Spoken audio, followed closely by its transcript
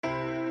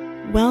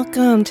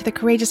Welcome to the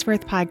Courageous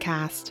Worth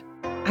Podcast.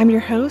 I'm your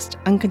host,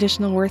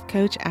 unconditional worth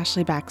coach,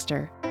 Ashley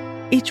Baxter.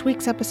 Each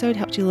week's episode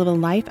helps you live a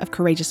life of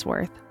courageous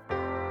worth.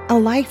 A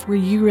life where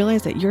you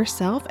realize that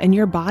yourself and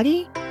your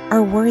body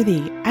are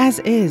worthy as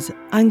is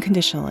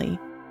unconditionally.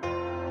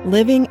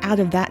 Living out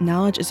of that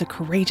knowledge is a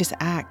courageous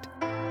act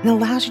and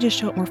allows you to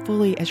show up more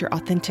fully as your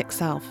authentic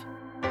self,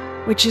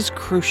 which is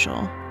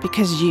crucial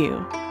because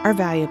you are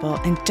valuable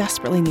and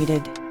desperately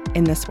needed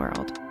in this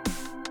world.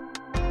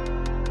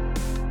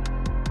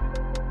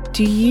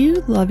 Do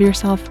you love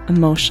yourself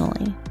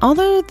emotionally?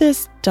 Although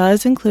this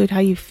does include how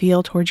you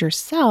feel towards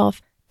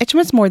yourself, it's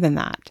much more than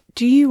that.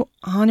 Do you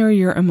honor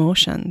your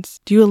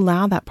emotions? Do you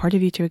allow that part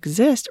of you to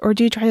exist, or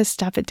do you try to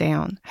stuff it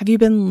down? Have you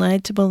been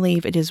led to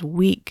believe it is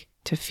weak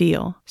to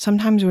feel?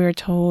 Sometimes we are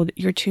told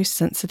you're too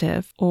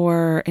sensitive,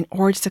 or in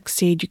order to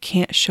succeed, you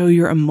can't show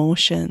your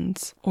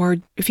emotions. Or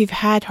if you've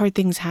had hard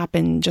things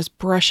happen, just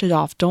brush it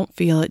off, don't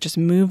feel it, just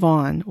move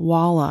on,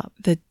 wall up.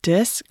 The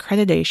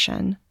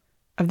discreditation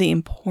of the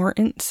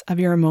importance of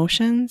your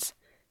emotions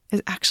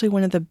is actually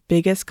one of the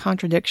biggest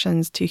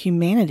contradictions to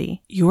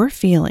humanity. Your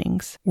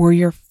feelings were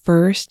your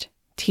first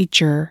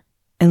teacher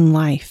in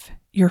life,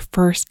 your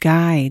first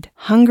guide.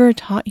 Hunger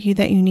taught you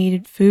that you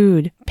needed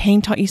food.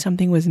 Pain taught you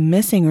something was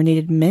missing or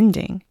needed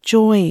mending.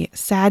 Joy,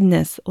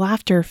 sadness,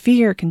 laughter,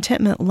 fear,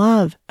 contentment,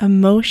 love.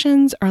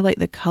 Emotions are like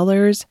the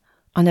colors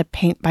on a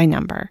paint by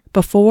number.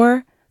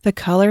 Before the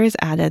color is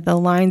added, the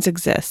lines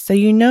exist, so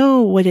you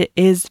know what it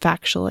is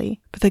factually,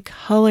 but the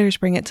colors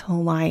bring it to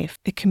life.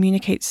 It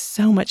communicates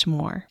so much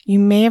more. You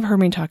may have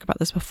heard me talk about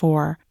this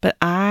before, but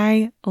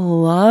I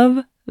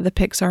love the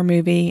Pixar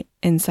movie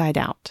Inside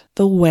Out.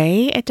 The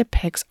way it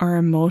depicts our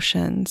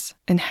emotions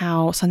and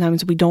how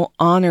sometimes we don't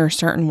honor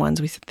certain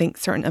ones. We think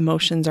certain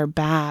emotions are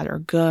bad or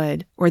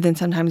good, or then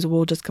sometimes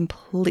we'll just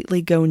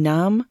completely go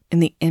numb,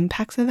 and the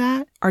impacts of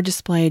that are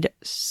displayed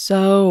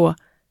so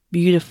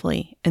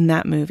beautifully in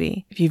that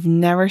movie. If you've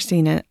never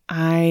seen it,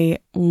 I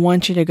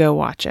want you to go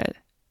watch it.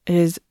 It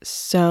is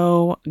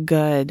so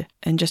good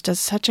and just does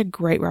such a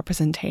great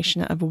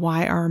representation of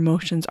why our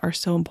emotions are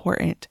so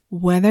important.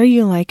 Whether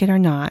you like it or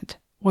not,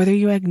 whether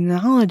you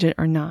acknowledge it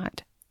or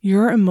not,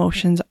 your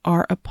emotions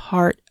are a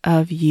part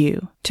of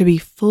you. To be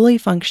fully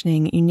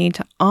functioning, you need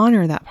to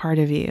honor that part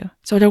of you.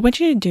 So what I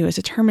want you to do is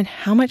determine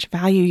how much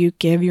value you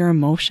give your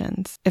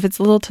emotions. If it's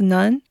little to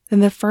none, then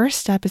the first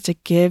step is to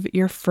give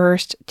your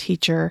first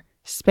teacher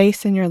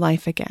space in your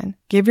life again.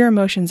 Give your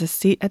emotions a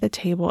seat at the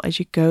table as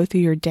you go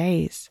through your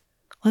days.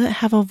 Let it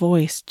have a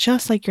voice,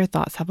 just like your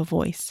thoughts have a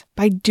voice.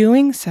 By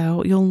doing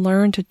so, you'll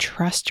learn to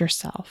trust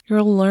yourself.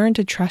 You'll learn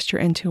to trust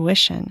your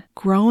intuition.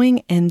 Growing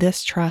in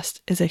this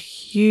trust is a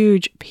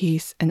huge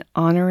piece in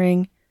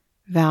honoring,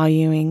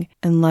 valuing,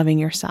 and loving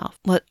yourself.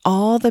 Let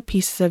all the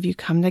pieces of you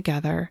come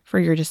together for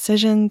your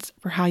decisions,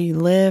 for how you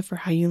live, for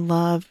how you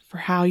love, for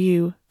how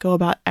you go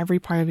about every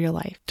part of your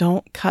life.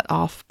 Don't cut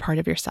off part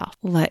of yourself.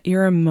 Let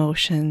your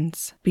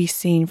emotions be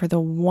seen for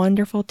the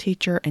wonderful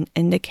teacher and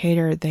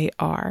indicator they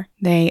are.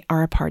 They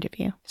are a part of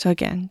you. So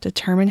again,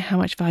 determine how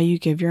much value you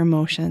give your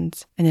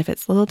emotions. And if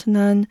it's little to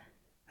none,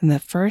 then the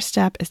first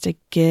step is to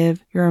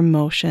give your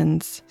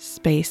emotions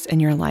space in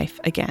your life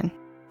again.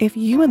 If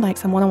you would like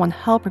some one-on-one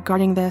help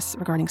regarding this,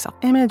 regarding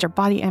self-image or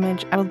body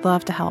image, I would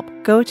love to help.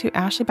 Go to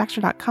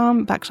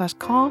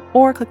ashleybaxter.com/call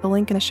or click the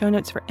link in the show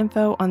notes for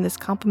info on this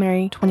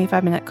complimentary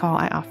 25-minute call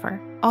I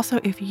offer.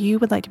 Also, if you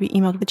would like to be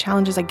emailed with the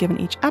challenges I give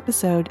in each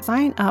episode,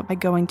 sign up by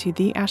going to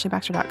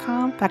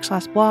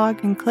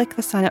theashleybaxter.com/blog and click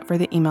the sign up for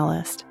the email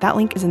list. That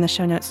link is in the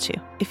show notes too.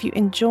 If you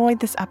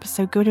enjoyed this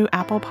episode, go to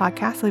Apple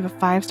Podcasts, leave a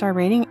 5-star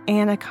rating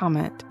and a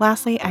comment.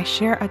 Lastly, I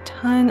share a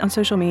ton on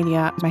social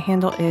media. My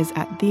handle is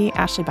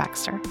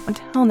 @theashleybaxter.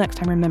 Until next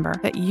time, remember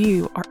that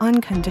you are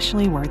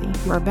unconditionally worthy.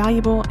 You are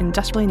valuable and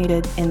desperately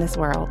needed in this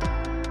world.